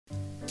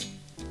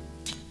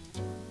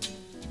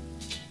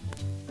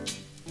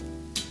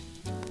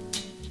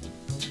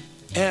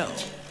L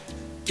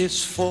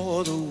is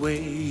for the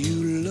way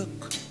you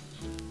look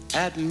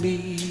at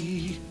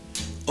me.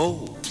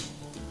 O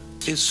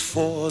is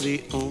for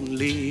the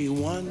only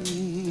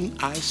one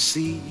I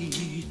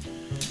see.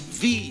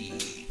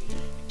 V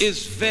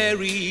is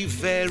very,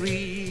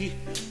 very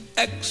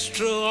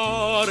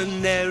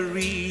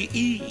extraordinary.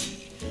 E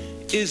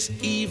is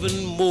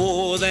even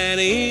more than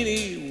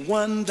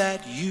anyone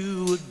that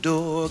you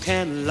adore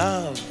can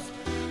love.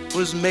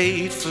 Was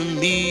made for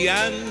me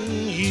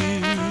and you.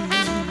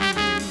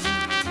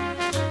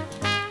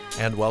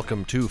 And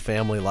welcome to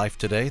Family Life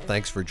Today.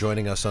 Thanks for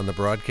joining us on the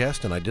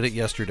broadcast. And I did it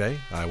yesterday.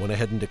 I went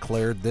ahead and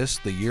declared this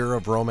the year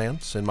of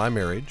romance in my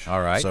marriage.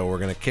 All right. So we're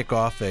going to kick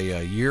off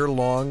a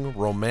year-long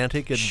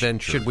romantic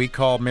adventure. Should we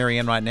call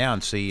Marianne right now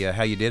and see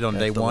how you did on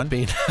day one?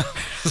 Well,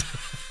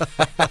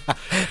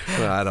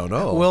 I don't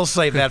know. We'll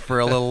save that for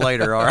a little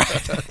later, all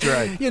right? That's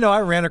right. You know, I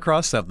ran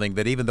across something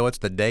that even though it's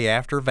the day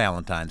after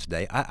Valentine's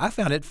Day, I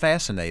found it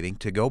fascinating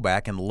to go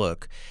back and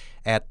look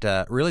at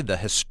really the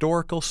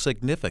historical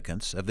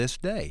significance of this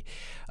day.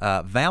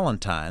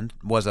 Valentine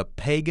was a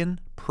pagan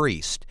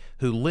priest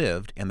who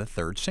lived in the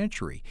 3rd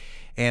century.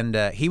 And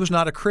he was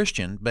not a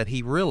Christian, but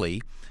he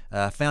really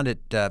found it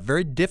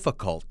very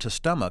difficult to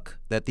stomach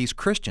that these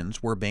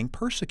Christians were being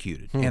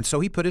persecuted. And so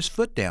he put his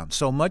foot down,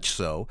 so much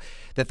so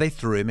that they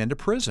threw him into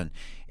prison.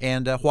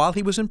 And while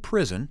he was in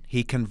prison,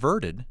 he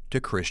converted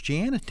to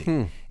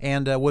Christianity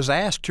and was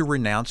asked to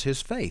renounce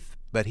his faith.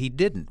 But he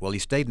didn't. Well, he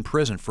stayed in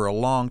prison for a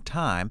long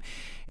time.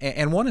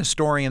 And one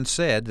historian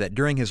said that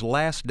during his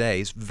last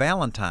days,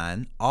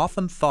 Valentine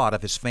often thought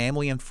of his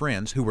family and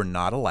friends who were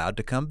not allowed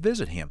to come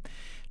visit him.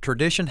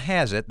 Tradition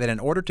has it that in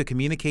order to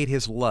communicate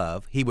his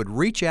love, he would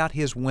reach out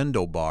his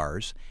window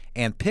bars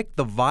and pick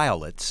the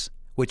violets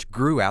which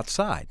grew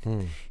outside.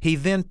 He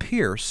then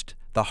pierced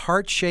the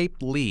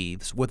heart-shaped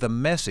leaves with a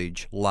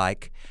message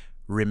like,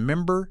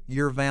 "Remember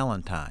your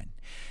Valentine."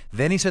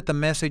 Then he sent the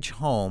message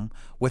home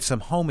with some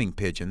homing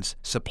pigeons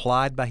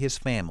supplied by his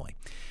family.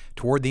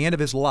 Toward the end of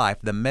his life,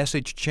 the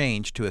message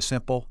changed to a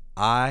simple,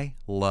 "I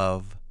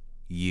love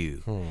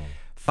you."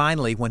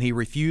 Finally, when he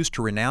refused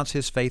to renounce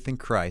his faith in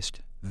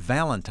Christ,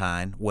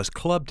 Valentine was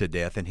clubbed to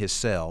death in his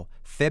cell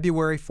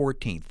February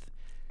 14th,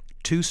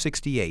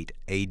 268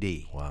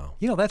 A.D. Wow.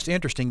 You know, that's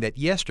interesting that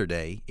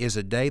yesterday is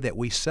a day that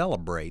we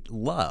celebrate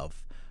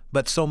love,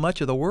 but so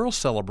much of the world's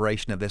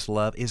celebration of this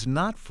love is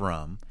not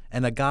from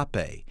an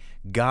agape,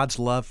 God's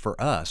love for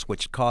us,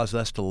 which caused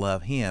us to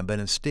love Him, but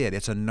instead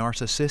it's a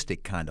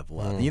narcissistic kind of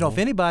love. You know, if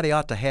anybody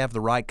ought to have the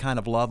right kind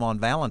of love on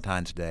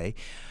Valentine's Day,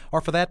 or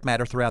for that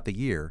matter throughout the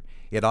year,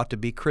 it ought to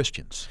be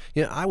Christians.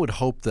 Yeah, I would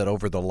hope that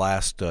over the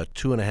last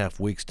 2.5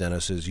 weeks,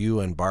 Dennis, as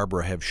you and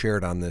Barbara have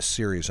shared on this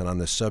series and on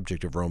this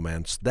subject of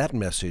romance, that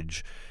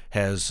message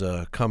has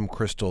come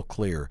crystal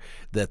clear,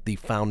 that the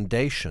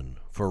foundation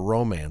for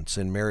romance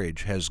in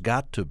marriage has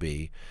got to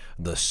be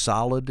the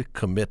solid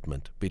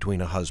commitment between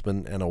a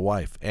husband and a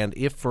wife. And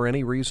if for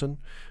any reason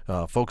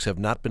folks have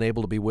not been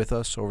able to be with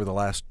us over the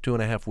last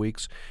 2.5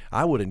 weeks,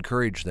 I would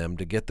encourage them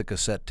to get the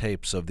cassette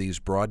tapes of these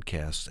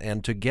broadcasts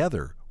and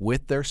together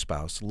with their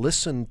spouse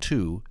listen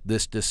to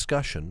this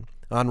discussion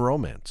on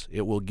romance.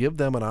 It will give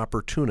them an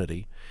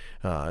opportunity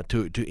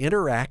to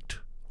interact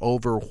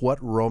over what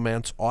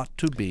romance ought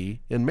to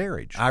be in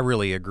marriage. I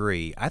really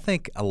agree. I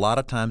think a lot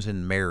of times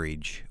in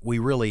marriage, we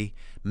really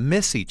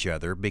miss each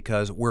other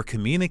because we're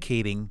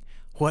communicating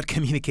what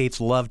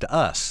communicates love to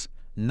us,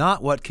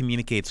 not what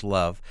communicates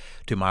love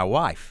to my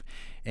wife.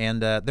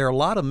 And there are a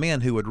lot of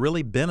men who would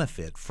really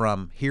benefit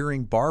from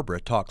hearing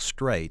Barbara talk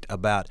straight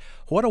about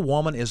what a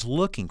woman is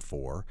looking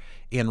for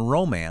in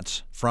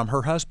romance from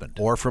her husband.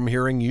 Or from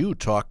hearing you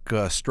talk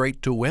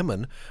straight to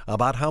women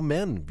about how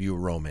men view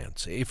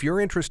romance. If you're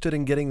interested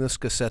in getting this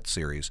cassette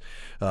series,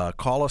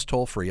 call us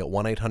toll-free at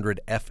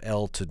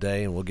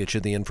 1-800-FL-TODAY, and we'll get you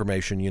the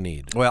information you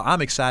need. Well,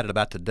 I'm excited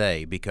about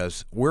today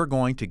because we're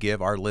going to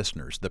give our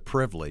listeners the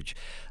privilege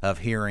of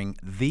hearing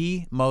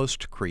the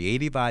most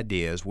creative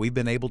ideas we've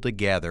been able to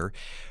gather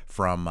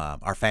from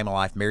our Family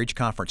Life Marriage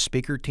Conference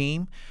speaker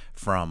team,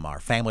 from our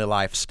Family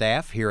Life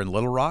staff here in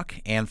Little Rock,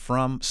 and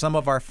from some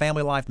of our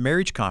Family Life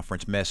Marriage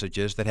Conference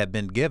messages that have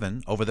been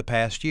given over the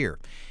past year.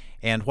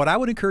 And what I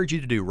would encourage you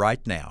to do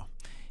right now,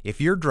 if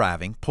you're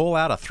driving, pull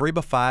out a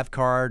 3x5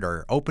 card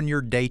or open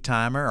your day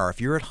timer, or if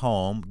you're at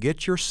home,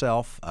 get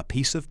yourself a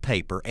piece of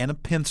paper and a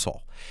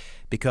pencil,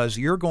 because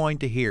you're going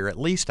to hear at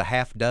least a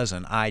half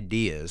dozen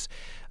ideas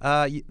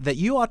that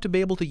you ought to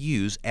be able to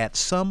use at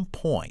some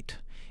point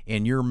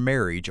in your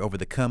marriage over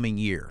the coming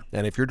year.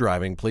 And if you're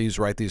driving, please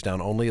write these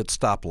down only at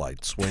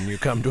stoplights when you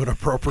come to an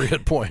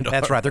appropriate point.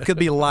 That's right. There could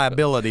be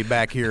liability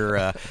back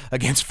here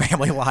against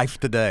Family Life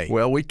Today.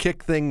 Well, we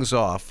kick things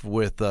off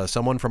with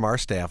someone from our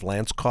staff,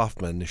 Lance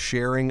Kaufman,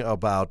 sharing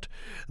about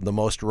the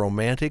most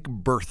romantic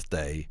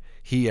birthday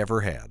he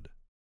ever had.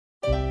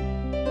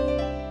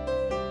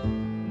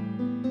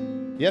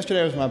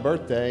 Yesterday was my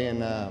birthday,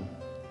 and it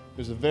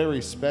was a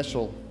very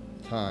special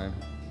time.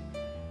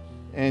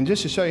 And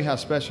just to show you how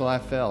special I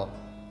felt,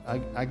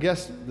 I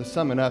guess the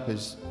summing up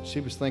is she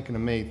was thinking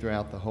of me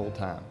throughout the whole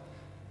time.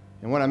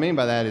 And what I mean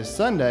by that is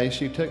Sunday,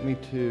 she took me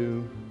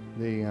to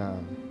the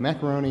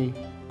macaroni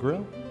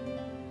grill.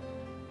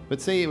 But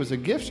see, it was a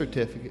gift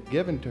certificate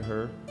given to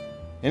her,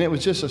 and it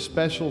was just a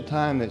special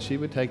time that she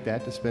would take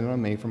that to spend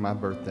on me for my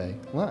birthday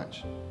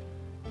lunch.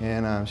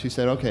 And she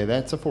said, okay,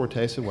 that's a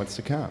foretaste of what's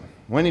to come.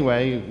 Well,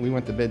 anyway, we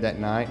went to bed that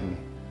night, and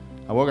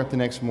I woke up the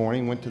next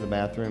morning, went to the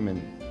bathroom,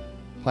 and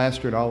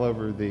plastered all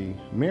over the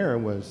mirror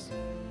was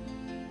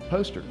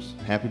posters.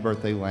 Happy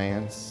birthday,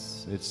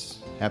 Lance. It's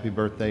happy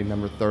birthday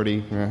number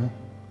 30.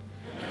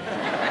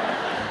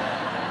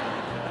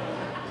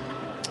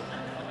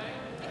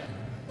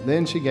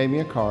 Then she gave me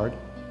a card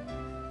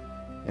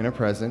and a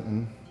present,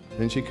 and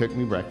then she cooked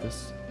me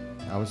breakfast.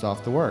 I was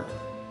off to work.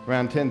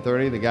 Around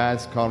 10:30, the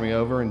guys called me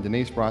over, and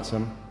Denise brought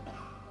some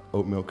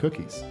oatmeal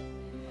cookies.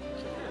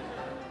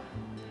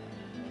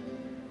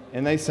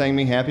 And they sang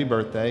me happy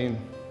birthday and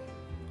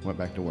went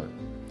back to work.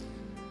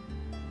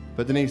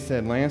 But Denise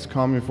said, Lance,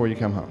 call me before you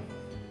come home.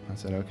 I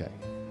said, okay.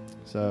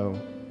 So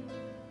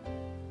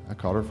I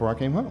called her before I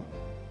came home,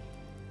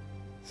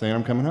 saying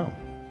I'm coming home.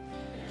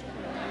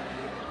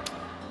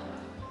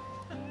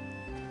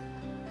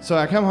 So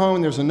I come home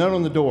and there's a note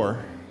on the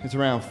door. It's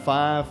around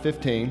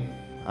 5:15.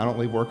 I don't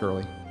leave work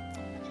early.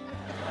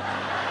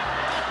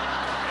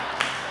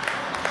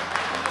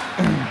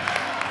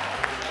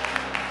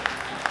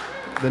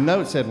 The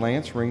note said,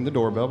 Lance, ring the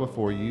doorbell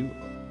before you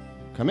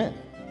come in.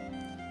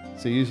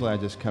 So usually I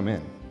just come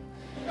in.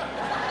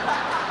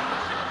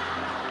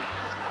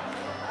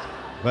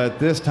 But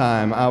this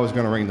time I was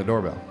going to ring the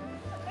doorbell.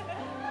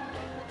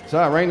 So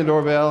I rang the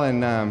doorbell,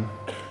 and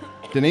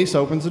Denise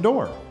opens the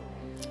door.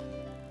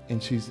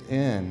 And she's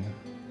in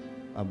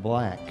a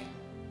black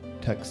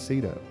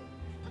tuxedo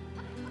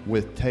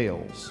with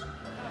tails.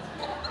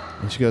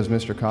 And she goes,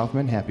 Mr.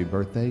 Kaufman, happy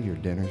birthday, your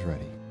dinner's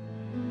ready.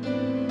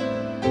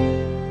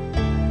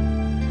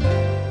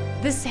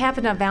 This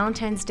happened on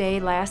Valentine's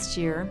Day last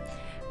year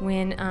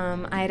when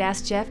I had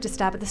asked Jeff to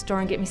stop at the store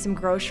and get me some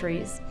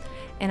groceries.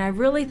 And I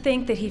really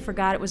think that he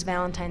forgot it was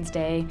Valentine's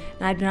Day.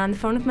 And I'd been on the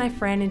phone with my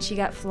friend, and she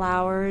got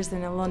flowers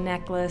and a little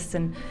necklace.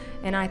 And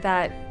I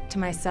thought to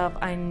myself,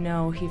 I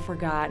know he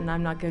forgot, and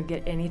I'm not going to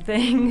get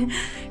anything.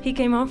 He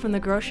came home from the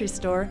grocery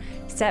store,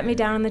 sat me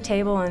down on the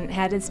table, and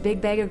had his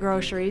big bag of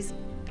groceries,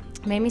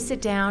 made me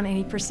sit down, and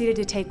he proceeded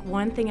to take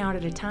one thing out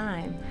at a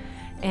time.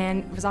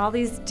 And it was all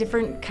these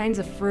different kinds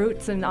of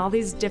fruits and all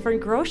these different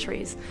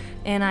groceries.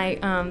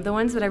 And the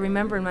ones that I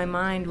remember in my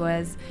mind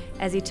was,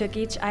 as he took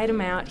each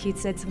item out, he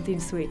said something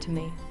sweet to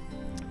me.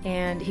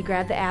 And he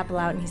grabbed the apple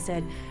out and he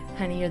said,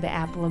 honey, you're the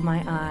apple of my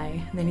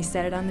eye. And then he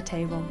set it on the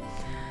table.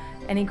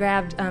 And he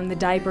grabbed the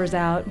diapers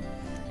out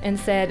and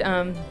said,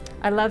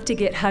 I love to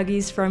get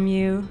Huggies from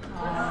you.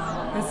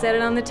 And set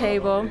it on the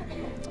table.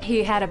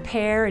 He had a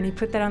pear and he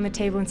put that on the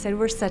table and said,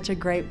 we're such a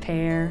great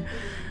pair.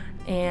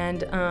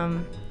 And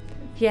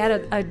he had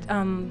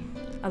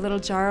a little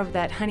jar of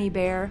that honey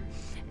bear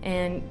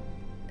and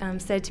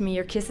said to me,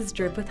 your kisses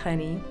drip with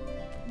honey.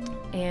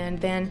 And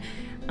then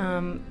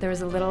there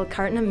was a little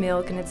carton of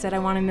milk, and it said, I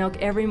want to milk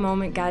every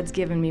moment God's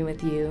given me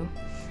with you.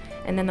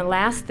 And then the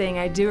last thing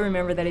I do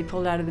remember that he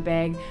pulled out of the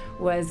bag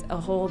was a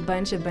whole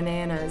bunch of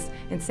bananas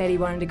and said he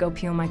wanted to go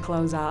peel my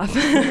clothes off.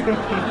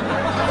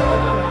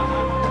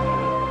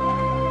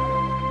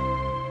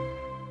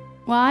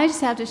 Well, I just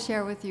have to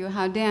share with you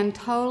how Dan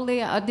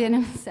totally outdid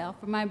himself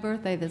for my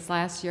birthday this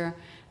last year,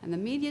 and the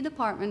media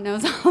department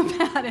knows all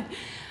about it.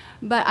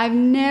 But I've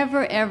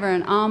never, ever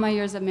in all my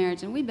years of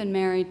marriage, and we've been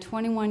married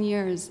 21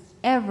 years,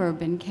 ever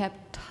been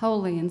kept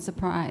totally in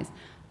surprise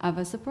of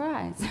a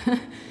surprise.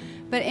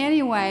 But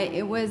anyway,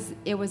 it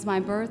was my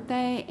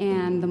birthday,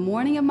 and the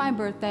morning of my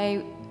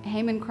birthday,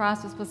 Heyman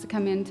Cross was supposed to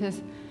come in to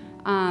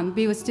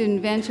be with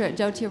Student Venture at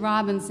Joe T.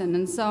 Robinson,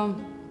 and so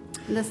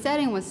the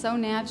setting was so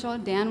natural.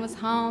 Dan was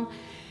home,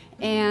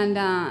 and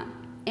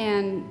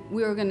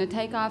we were going to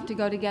take off to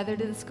go together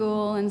to the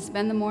school and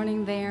spend the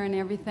morning there and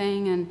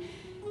everything.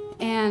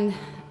 And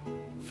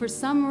for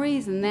some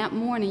reason that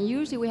morning,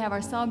 usually we have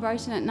our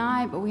celebration at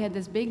night, but we had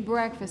this big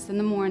breakfast in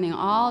the morning,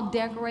 all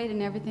decorated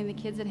and everything. The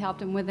kids had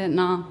helped him with it and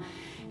all.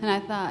 And I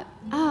thought,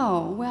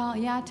 oh, well,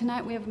 yeah,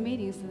 tonight we have a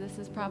meeting, so this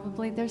is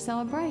probably their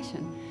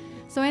celebration.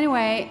 So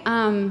anyway,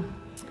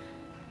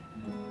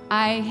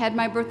 I had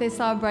my birthday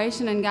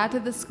celebration and got to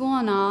the school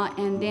and all,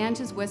 and Dan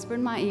just whispered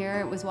in my ear.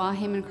 It was while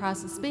Heyman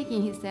Cross was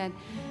speaking. He said,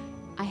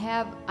 I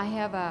have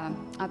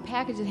a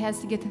package that has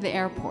to get to the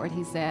airport,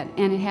 he said,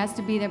 and it has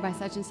to be there by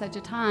such and such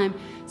a time,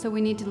 so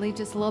we need to leave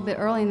just a little bit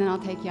early, and then I'll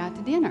take you out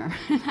to dinner.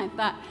 And I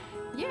thought,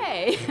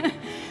 yay,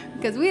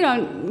 because we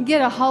don't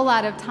get a whole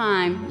lot of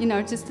time,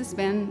 just to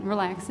spend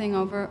relaxing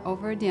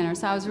over a dinner.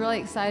 So I was really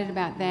excited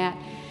about that.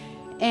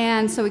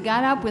 And so we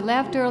got up, we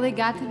left early,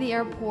 got to the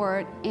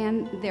airport,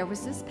 and there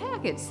was this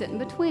package sitting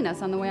between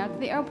us on the way out to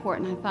the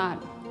airport. And I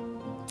thought,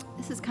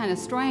 this is kind of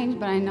strange,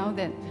 but I know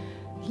that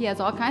he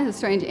has all kinds of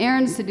strange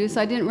errands to do, so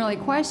I didn't really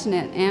question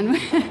it. And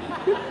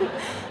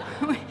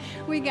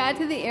we got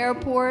to the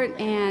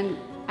airport, and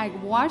I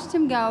watched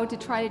him go to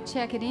try to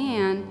check it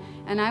in,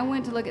 and I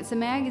went to look at some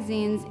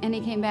magazines, and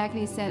he came back and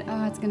he said,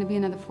 oh, it's going to be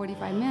another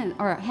 45 minutes,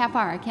 or a half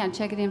hour. I can't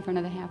check it in for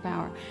another half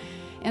hour.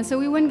 And so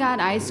we went and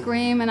got ice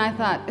cream, and I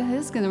thought,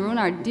 this is going to ruin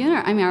our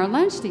our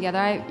lunch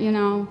together.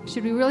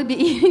 Should we really be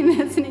eating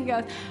this? And he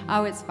goes,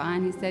 oh, it's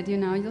fine. He said,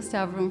 you'll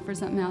still have room for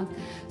something else.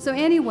 So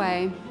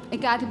anyway,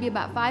 it got to be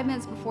about 5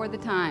 minutes before the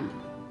time,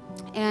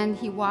 and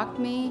he walked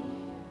me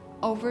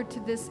over to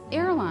this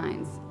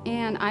airlines,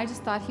 and I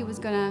just thought he was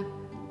going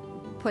to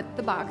put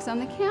the box on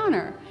the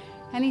counter.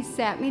 And he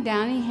sat me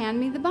down, and he handed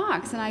me the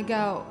box, and I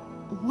go,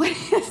 what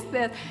is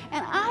this?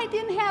 And I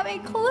didn't have a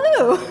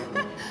clue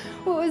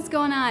what was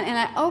going on. And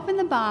I opened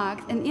the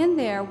box, and in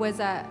there was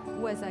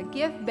a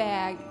gift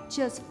bag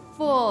just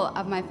full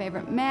of my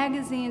favorite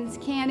magazines,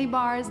 candy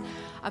bars,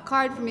 a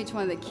card from each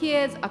one of the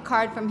kids, a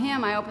card from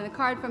him. I opened the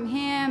card from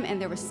him,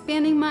 and there was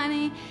spending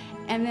money,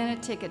 and then a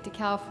ticket to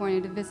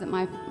California to visit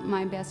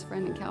my best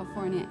friend in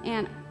California.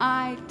 And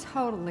I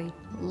totally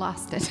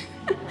lost it.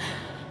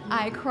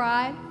 I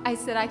cried. I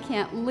said, I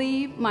can't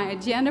leave my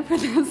agenda for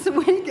this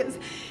week.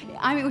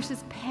 It was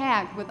just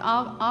packed with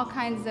all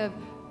kinds of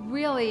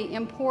really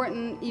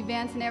important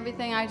events and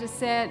everything. I just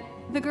said,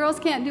 the girls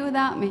can't do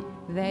without me.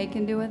 They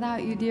can do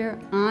without you,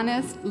 dear.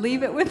 Honest,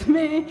 leave it with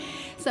me.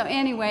 So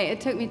anyway,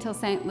 it took me till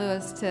St.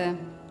 Louis to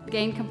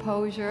gain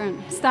composure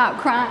and stop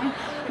crying.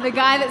 The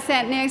guy that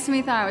sat next to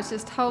me thought I was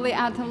just totally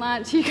out to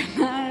lunch. He could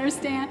not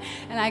understand,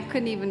 and I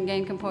couldn't even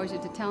gain composure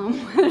to tell him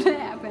what had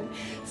happened.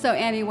 So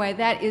anyway,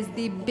 that is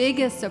the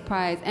biggest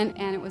surprise, and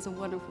it was a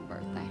wonderful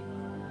birthday.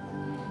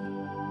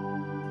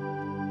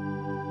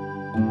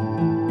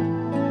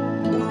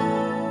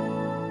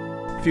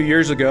 A few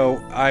years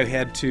ago, I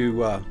had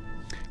to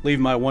leave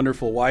my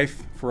wonderful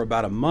wife for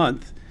about a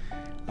month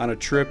on a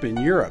trip in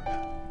Europe,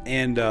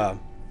 and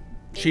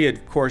she had,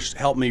 of course,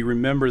 helped me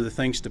remember the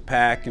things to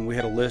pack, and we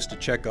had a list to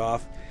check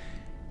off.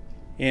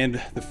 And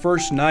the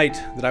first night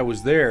that I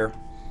was there,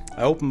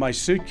 I opened my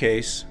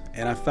suitcase,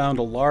 and I found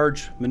a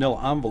large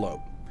manila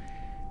envelope.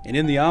 And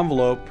in the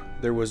envelope,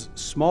 there was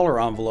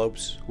smaller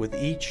envelopes with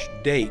each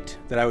date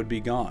that I would be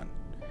gone.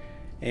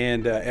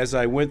 And as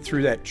I went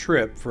through that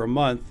trip for a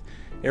month,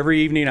 every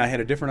evening I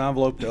had a different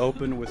envelope to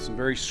open with some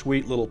very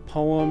sweet little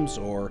poems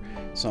or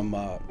some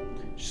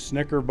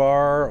Snicker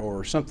bar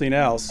or something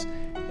else.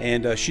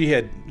 And she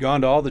had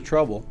gone to all the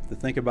trouble to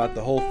think about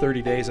the whole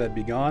 30 days I'd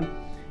be gone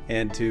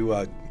and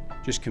to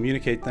just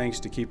communicate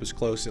things to keep us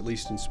close, at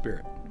least in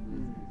spirit.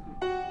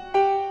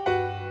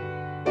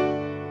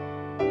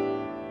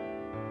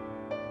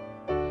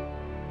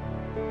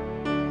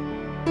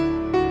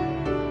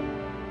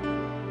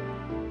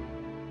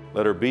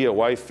 Let her be a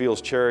wife feels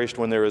cherished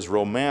when there is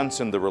romance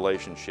in the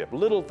relationship.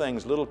 Little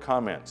things, little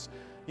comments.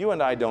 You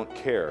and I don't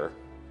care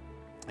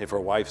if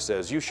our wife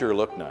says, you sure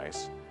look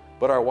nice.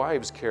 But our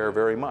wives care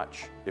very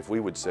much if we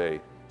would say,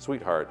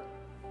 sweetheart,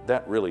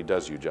 that really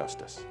does you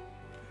justice.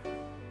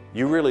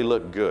 You really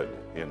look good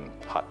in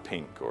hot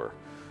pink or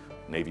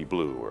navy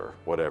blue or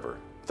whatever.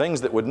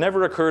 Things that would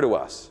never occur to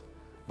us,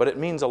 but it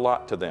means a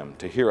lot to them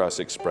to hear us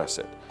express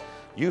it.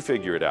 You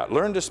figure it out.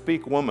 Learn to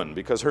speak woman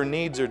because her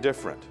needs are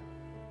different.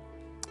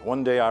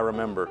 One day I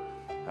remember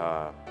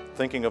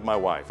thinking of my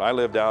wife.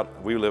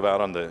 We live out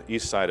on the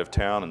east side of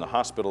town, and the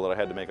hospital that I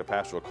had to make a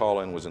pastoral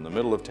call in was in the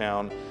middle of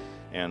town,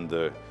 and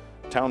the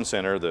town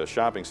center, the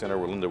shopping center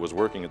where Linda was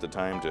working at the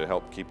time to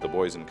help keep the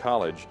boys in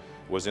college,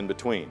 was in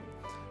between.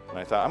 And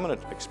I thought, I'm going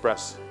to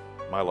express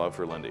my love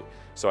for Lindy.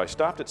 So I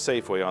stopped at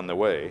Safeway on the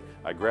way.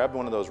 I grabbed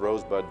one of those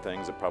rosebud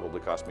things that probably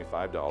cost me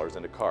 $5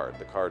 and a card.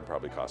 The card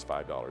probably cost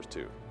 $5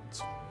 too.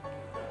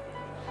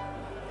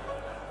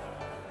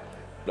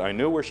 I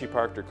knew where she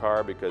parked her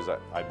car because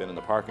I'd been in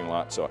the parking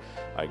lot, so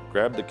I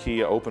grabbed the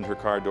key, I opened her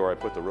car door, I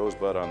put the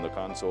rosebud on the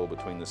console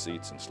between the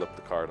seats and slipped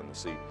the card on the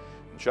seat.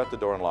 Shut the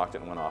door and locked it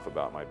and went off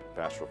about my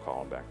pastoral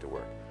call and back to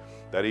work.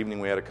 That evening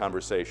we had a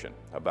conversation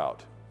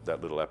about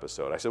that little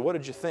episode. I said, what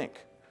did you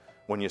think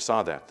when you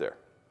saw that there?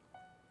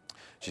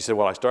 She said,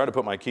 well, I started to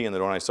put my key in the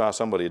door and I saw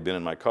somebody had been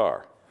in my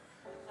car.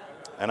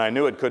 And I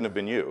knew it couldn't have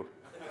been you.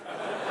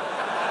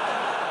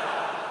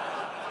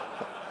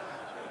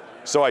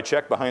 So I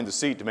checked behind the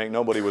seat to make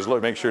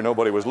sure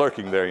nobody was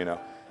lurking there,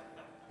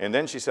 And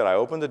then she said, I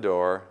opened the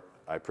door,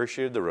 I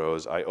appreciated the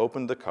rose, I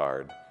opened the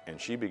card, and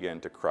she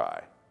began to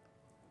cry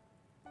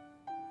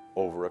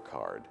over a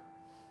card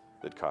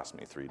that cost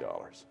me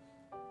 $3.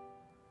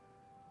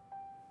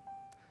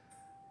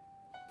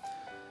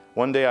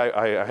 One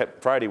day,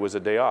 Friday was a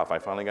day off. I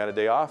finally got a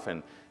day off,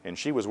 and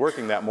she was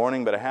working that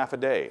morning, but a half a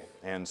day.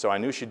 And so I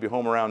knew she'd be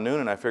home around noon,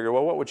 and I figured,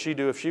 well, what would she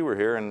do if she were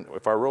here and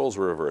if our roles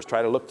were reversed?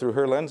 Try to look through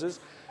her lenses?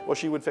 Well,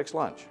 she would fix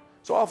lunch.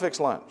 So I'll fix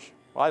lunch.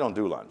 Well, I don't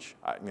do lunch.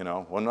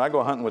 When I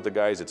go hunting with the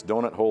guys, it's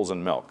donut holes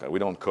and milk. We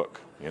don't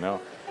cook,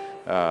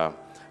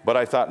 But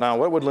I thought, now,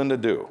 what would Linda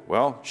do?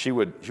 Well, she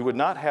would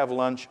not have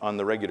lunch on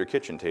the regular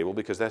kitchen table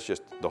because that's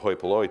just the hoi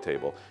polloi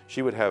table.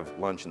 She would have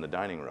lunch in the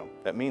dining room.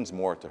 That means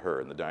more to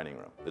her in the dining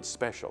room. It's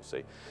special,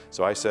 see?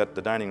 So I set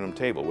the dining room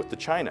table with the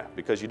china,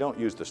 because you don't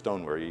use the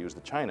stoneware, you use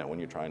the china when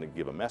you're trying to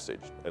give a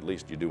message. At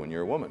least you do when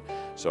you're a woman.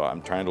 So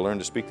I'm trying to learn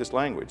to speak this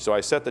language. So I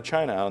set the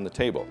china out on the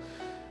table.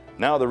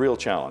 Now the real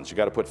challenge, you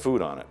got to put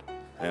food on it.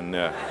 And,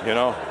 you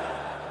know,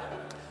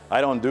 I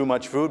don't do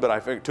much food, but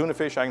I figured tuna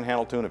fish, I can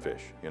handle tuna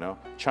fish, you know.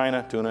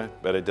 China, tuna,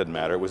 but it didn't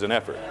matter. It was an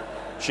effort.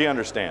 She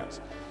understands.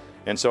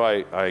 And so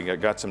I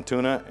got some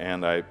tuna,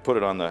 and I put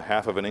it on the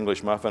half of an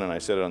English muffin, and I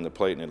set it on the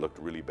plate, and it looked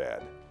really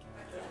bad.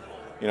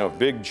 You know,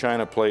 big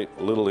China plate,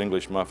 little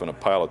English muffin, a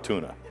pile of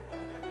tuna.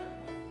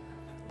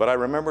 But I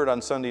remembered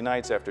on Sunday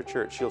nights after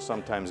church, she'll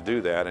sometimes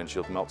do that, and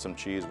she'll melt some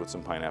cheese with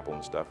some pineapple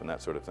and stuff and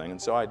that sort of thing.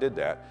 And so I did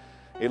that.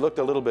 It looked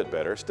a little bit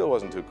better. Still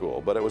wasn't too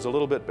cool, but it was a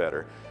little bit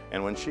better.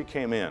 And when she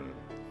came in,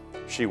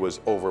 she was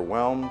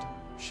overwhelmed.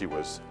 She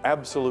was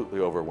absolutely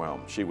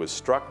overwhelmed. She was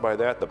struck by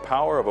that. The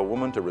power of a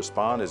woman to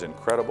respond is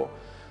incredible.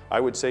 I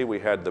would say we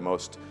had the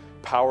most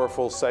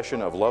powerful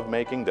session of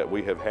lovemaking that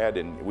we had had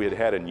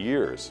in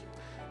years,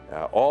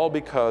 all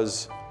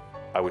because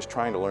I was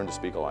trying to learn to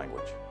speak a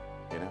language,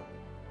 you know.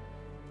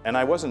 And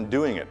I wasn't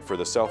doing it for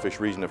the selfish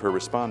reason of her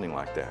responding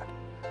like that.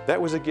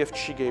 That was a gift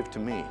she gave to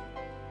me,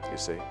 you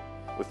see,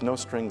 with no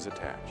strings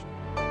attached.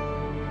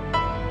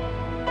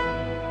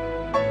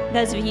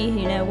 Those of you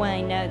who know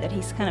Wayne know that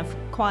he's kind of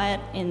quiet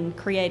and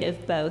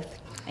creative both.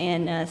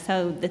 And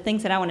so the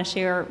things that I want to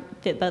share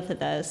fit both of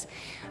those.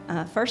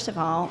 First of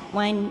all,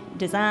 Wayne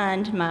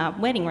designed my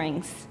wedding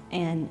rings.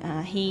 And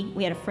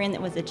we had a friend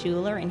that was a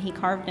jeweler, and he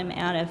carved them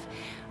out of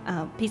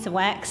a piece of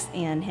wax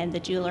and had the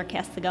jeweler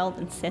cast the gold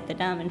and set the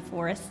diamond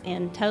for us,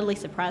 and totally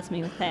surprised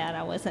me with that.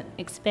 I wasn't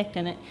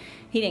expecting it.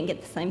 He didn't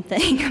get the same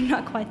thing. I'm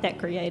not quite that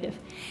creative.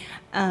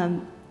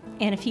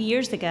 And a few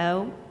years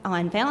ago,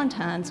 on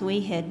Valentine's,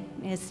 we had,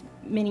 as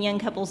many young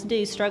couples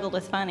do, struggled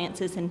with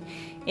finances, and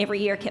every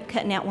year kept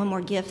cutting out one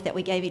more gift that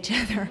we gave each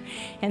other.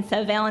 And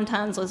so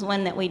Valentine's was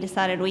one that we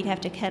decided we'd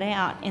have to cut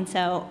out. And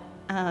so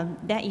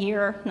that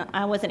year,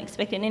 I wasn't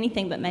expecting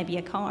anything but maybe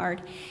a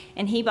card.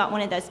 And he bought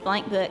one of those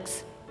blank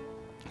books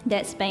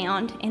that's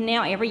bound. And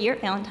now every year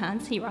at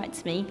Valentine's, he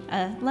writes me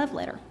a love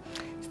letter.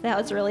 So that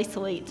was really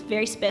sweet. It's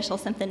very special,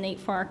 something neat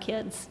for our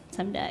kids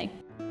someday.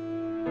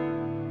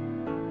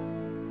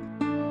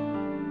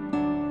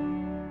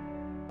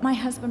 My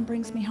husband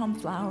brings me home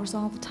flowers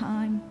all the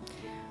time.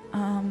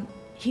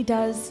 He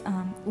does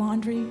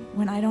laundry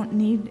when I don't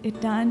need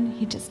it done.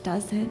 He just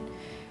does it.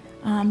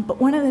 But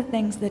one of the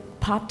things that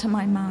popped to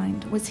my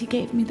mind was he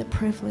gave me the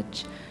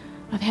privilege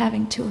of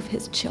having 2 of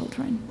his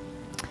children.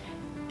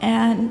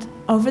 And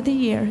over the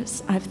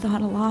years, I've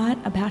thought a lot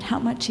about how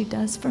much he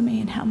does for me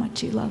and how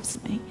much he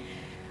loves me.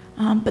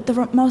 But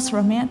the most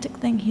romantic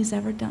thing he's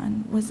ever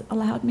done was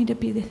allowed me to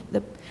be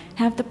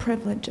have the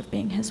privilege of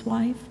being his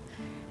wife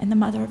and the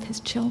mother of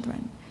his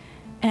children.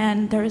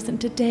 And there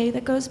isn't a day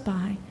that goes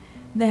by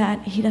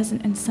that he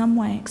doesn't in some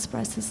way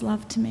express his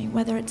love to me,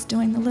 whether it's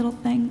doing the little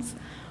things,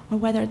 or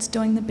whether it's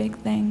doing the big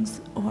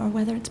things, or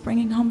whether it's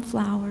bringing home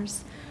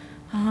flowers.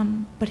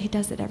 But he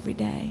does it every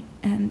day.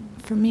 And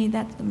for me,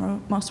 that's the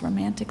most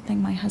romantic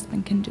thing my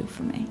husband can do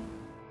for me.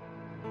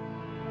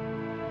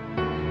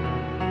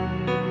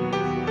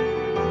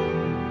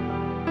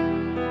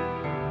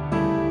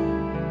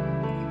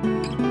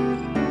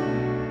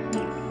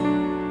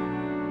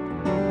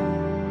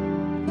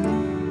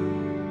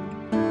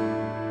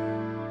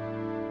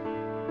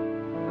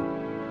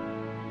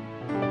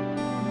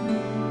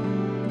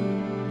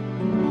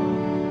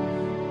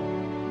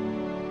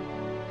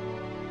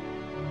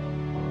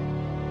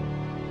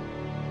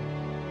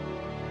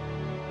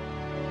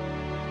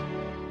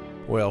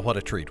 Well, what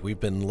a treat. We've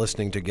been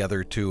listening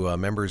together to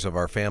members of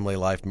our Family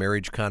Life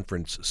Marriage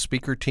Conference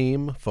speaker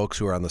team, folks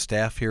who are on the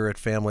staff here at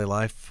Family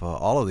Life,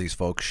 all of these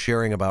folks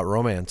sharing about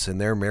romance in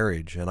their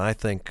marriage. And I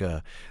think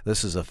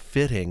this is a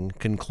fitting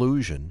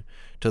conclusion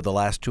to the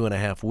last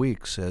 2.5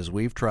 weeks as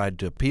we've tried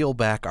to peel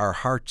back our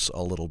hearts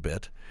a little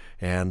bit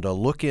and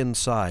look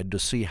inside to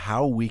see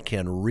how we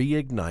can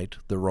reignite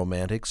the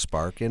romantic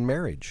spark in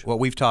marriage. What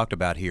we've talked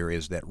about here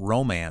is that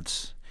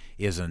romance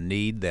is a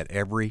need that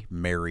every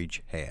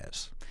marriage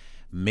has.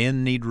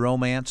 Men need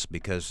romance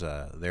because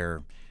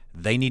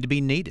they need to be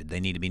needed.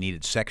 They need to be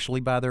needed sexually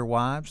by their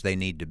wives. They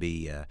need to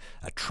be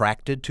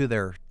attracted to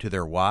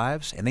their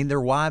wives, and they need their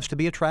wives to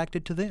be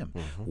attracted to them.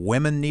 Mm-hmm.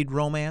 Women need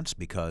romance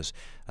because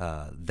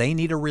they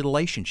need a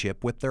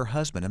relationship with their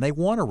husband, and they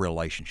want a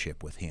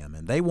relationship with him,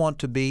 and they want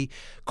to be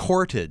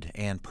courted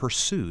and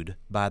pursued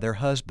by their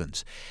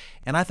husbands.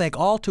 And I think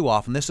all too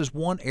often this is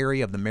one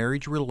area of the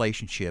marriage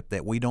relationship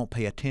that we don't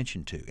pay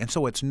attention to. And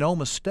so it's no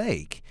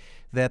mistake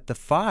that the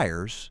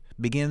fires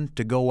begin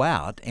to go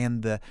out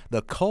and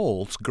the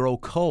coals grow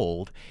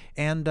cold.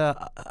 And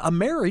a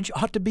marriage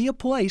ought to be a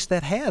place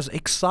that has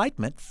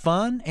excitement,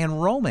 fun,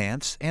 and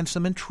romance, and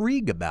some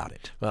intrigue about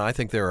it. Well, I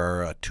think there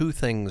are two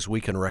things we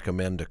can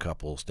recommend to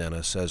couples,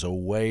 Dennis, as a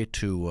way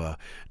to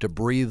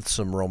breathe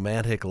some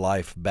romantic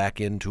life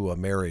back into a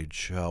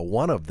marriage.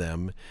 One of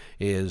them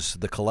is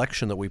the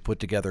collection that we put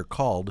together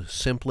called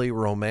Simply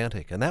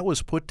Romantic, and that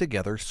was put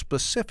together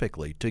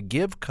specifically to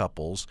give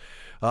couples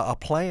a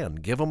plan,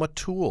 give them a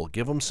tool,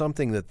 give them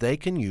something that they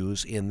can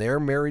use in their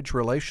marriage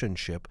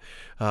relationship,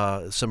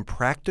 some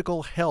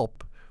practical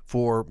help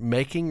for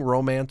making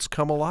romance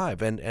come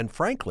alive. And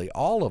frankly,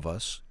 all of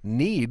us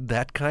need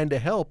that kind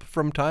of help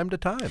from time to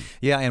time.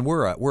 Yeah, and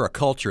we're a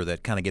culture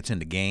that kind of gets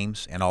into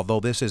games, and although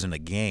this isn't a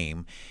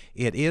game,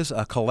 it is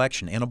a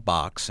collection in a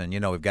box, and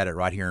we've got it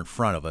right here in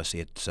front of us.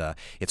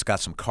 It's got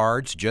some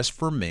cards just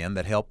for men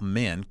that help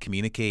men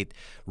communicate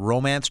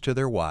romance to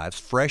their wives,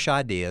 fresh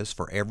ideas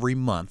for every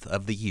month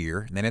of the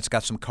year. And then it's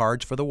got some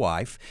cards for the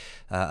wife,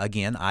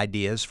 again,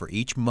 ideas for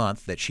each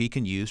month that she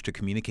can use to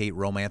communicate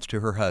romance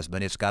to her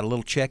husband. It's got a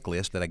little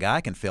checklist that a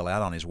guy can fill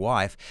out on his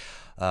wife.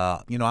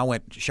 I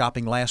went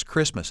shopping last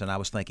Christmas, and I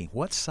was thinking,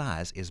 what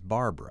size is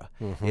Barbara?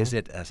 Mm-hmm. Is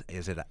it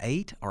an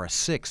 8 or a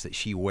 6 that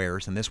she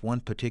wears in this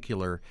one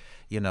particular,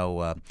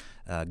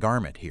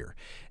 garment here?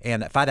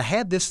 And if I'd have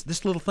had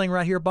this little thing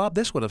right here, Bob,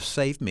 this would have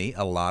saved me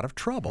a lot of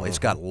trouble. Mm-hmm. It's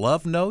got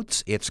love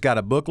notes. It's got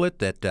a booklet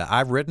that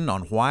I've written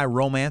on why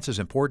romance is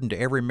important to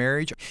every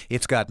marriage.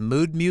 It's got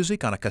mood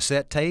music on a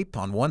cassette tape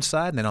on one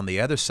side, and then on the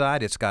other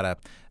side, it's got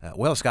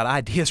it's got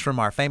ideas from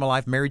our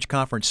Family-Life Marriage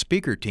Conference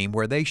speaker team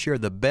where they share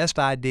the best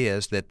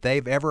ideas that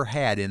they've ever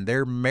had in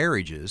their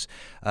marriages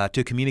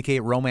to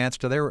communicate romance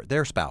to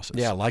their spouses.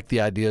 Yeah, like the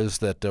ideas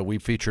that we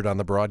featured on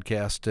the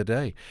broadcast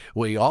today.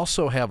 We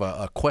also have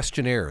a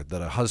questionnaire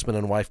that a husband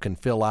and wife can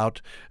fill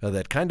out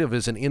that kind of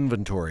is an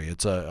inventory.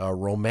 It's a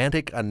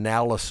romantic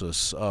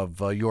analysis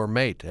of your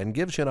mate and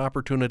gives you an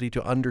opportunity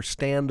to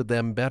understand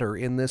them better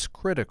in this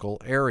critical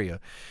area.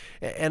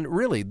 And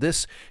really,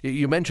 this,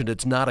 you mentioned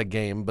it's not a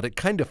game, but it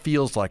kind of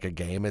feels like a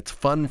game. It's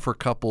fun for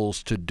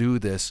couples to do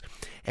this,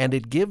 and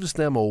it gives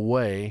them a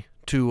way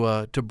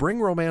to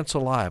bring romance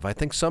alive. I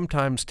think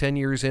sometimes 10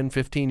 years in,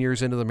 15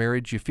 years into the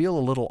marriage, you feel a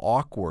little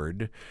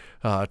awkward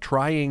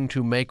trying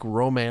to make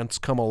romance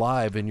come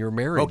alive in your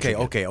marriage.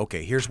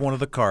 Okay. Here's one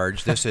of the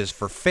cards. This is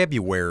for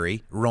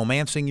February,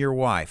 romancing your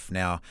wife.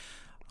 Now,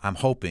 I'm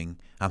hoping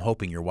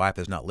your wife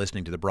is not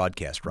listening to the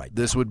broadcast right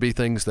now. This would be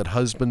things that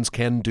husbands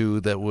can do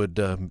that would...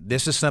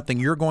 This is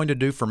something you're going to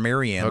do for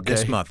Marianne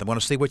this month. I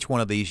want to see which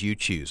one of these you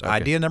choose. Okay.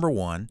 Idea number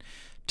 1,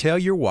 tell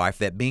your wife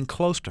that being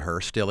close to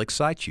her still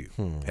excites you.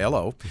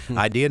 Hello.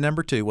 Idea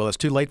number 2, well, it's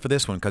too late for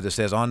this one because it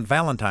says on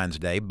Valentine's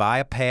Day, buy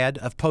a pad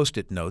of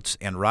Post-it notes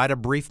and write a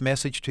brief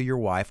message to your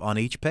wife on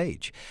each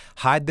page.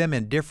 Hide them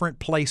in different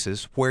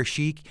places where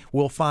she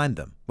will find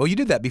them. Well, you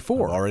did that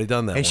before. I've already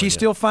done that. And she's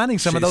still finding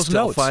some of those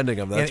notes. She's still finding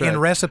them, that's in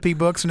recipe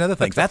books and other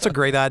things. That's a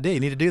great idea. You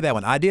need to do that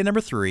one. Idea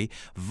number 3,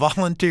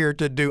 volunteer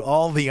to do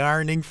all the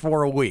ironing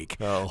for a week.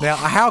 Oh. Now,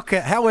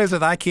 how is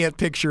it I can't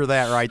picture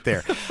that right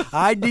there?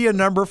 Idea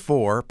number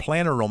 4,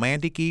 plan a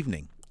romantic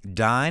evening.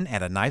 Dine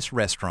at a nice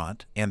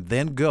restaurant and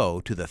then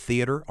go to the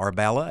theater or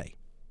ballet.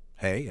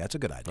 Hey, that's a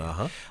good idea.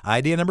 Uh-huh.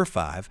 Idea number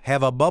 5,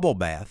 have a bubble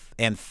bath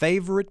and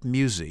favorite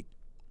music.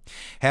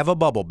 Have a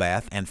bubble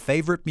bath and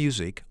favorite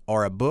music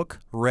or a book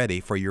ready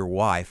for your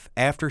wife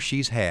after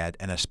she's had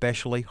an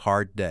especially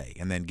hard day,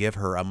 and then give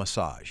her a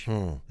massage.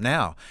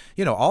 Now,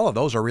 all of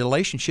those are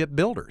relationship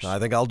builders. I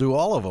think I'll do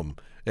all of them.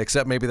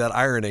 Except maybe that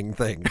ironing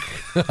thing.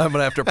 I'm going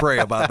to have to pray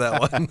about that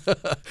one.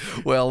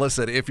 Well,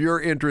 listen, if you're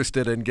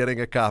interested in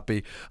getting a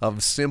copy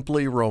of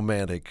Simply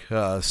Romantic,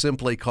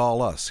 simply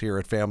call us here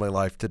at Family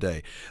Life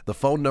Today. The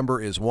phone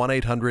number is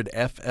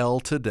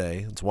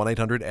 1-800-FL-TODAY. It's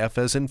 1-800-F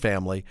as in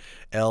family,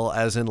 L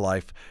as in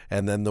life,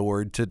 and then the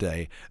word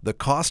today. The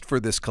cost for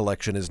this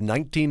collection is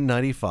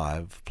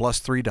 $19.95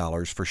 plus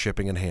 $3 for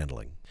shipping and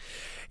handling.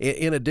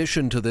 In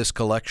addition to this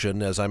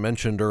collection, as I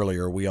mentioned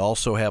earlier, we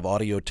also have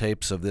audio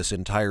tapes of this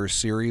entire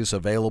series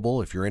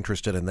available. If you're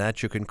interested in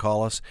that, you can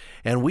call us.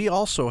 And we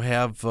also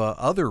have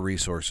other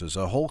resources,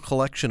 a whole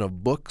collection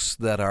of books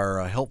that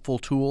are helpful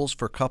tools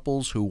for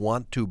couples who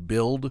want to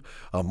build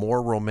a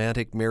more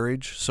romantic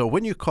marriage. So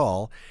when you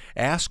call,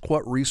 ask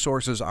what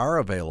resources are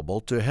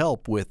available to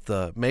help with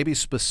maybe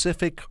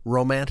specific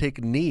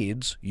romantic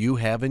needs you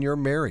have in your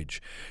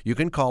marriage. You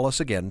can call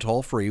us again,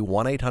 toll-free,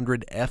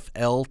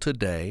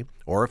 1-800-FL-TODAY.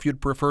 Or if you'd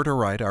prefer to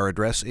write, our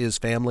address is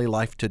Family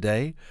Life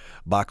Today,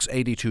 Box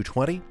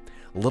 8220,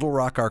 Little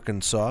Rock,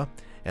 Arkansas,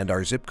 and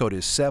our zip code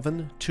is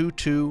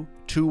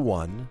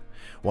 72221.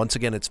 Once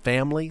again, it's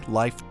Family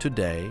Life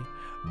Today,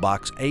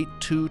 Box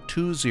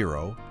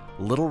 8220,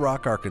 Little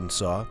Rock,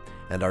 Arkansas,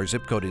 and our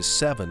zip code is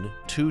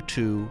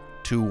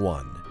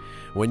 72221.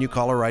 When you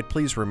call or write,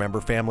 please remember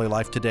Family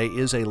Life Today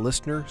is a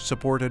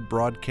listener-supported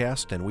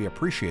broadcast, and we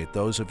appreciate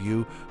those of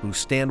you who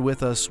stand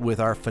with us with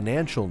our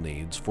financial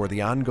needs for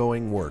the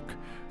ongoing work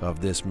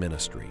of this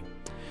ministry.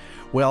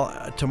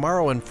 Well,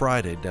 tomorrow and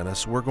Friday,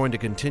 Dennis, we're going to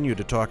continue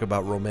to talk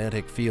about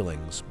romantic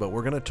feelings, but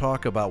we're going to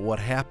talk about what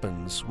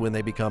happens when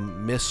they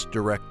become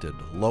misdirected.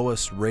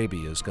 Lois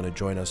Raby is going to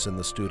join us in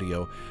the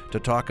studio to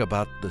talk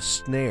about the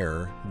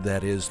snare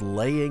that is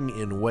laying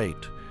in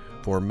wait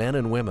for men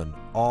and women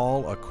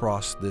all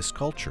across this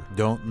culture.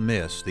 Don't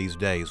miss these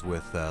days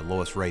with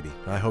Lois Raby.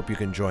 I hope you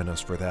can join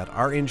us for that.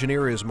 Our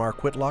engineer is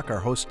Mark Whitlock, our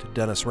host,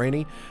 Dennis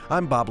Rainey.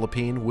 I'm Bob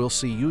Lepine. We'll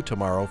see you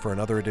tomorrow for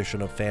another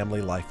edition of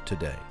Family Life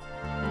Today.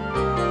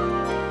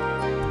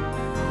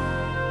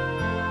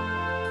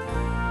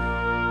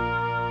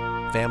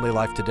 Family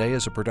Life Today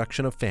is a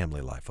production of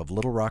Family Life of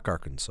Little Rock,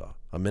 Arkansas,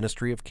 a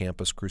ministry of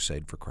Campus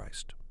Crusade for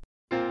Christ.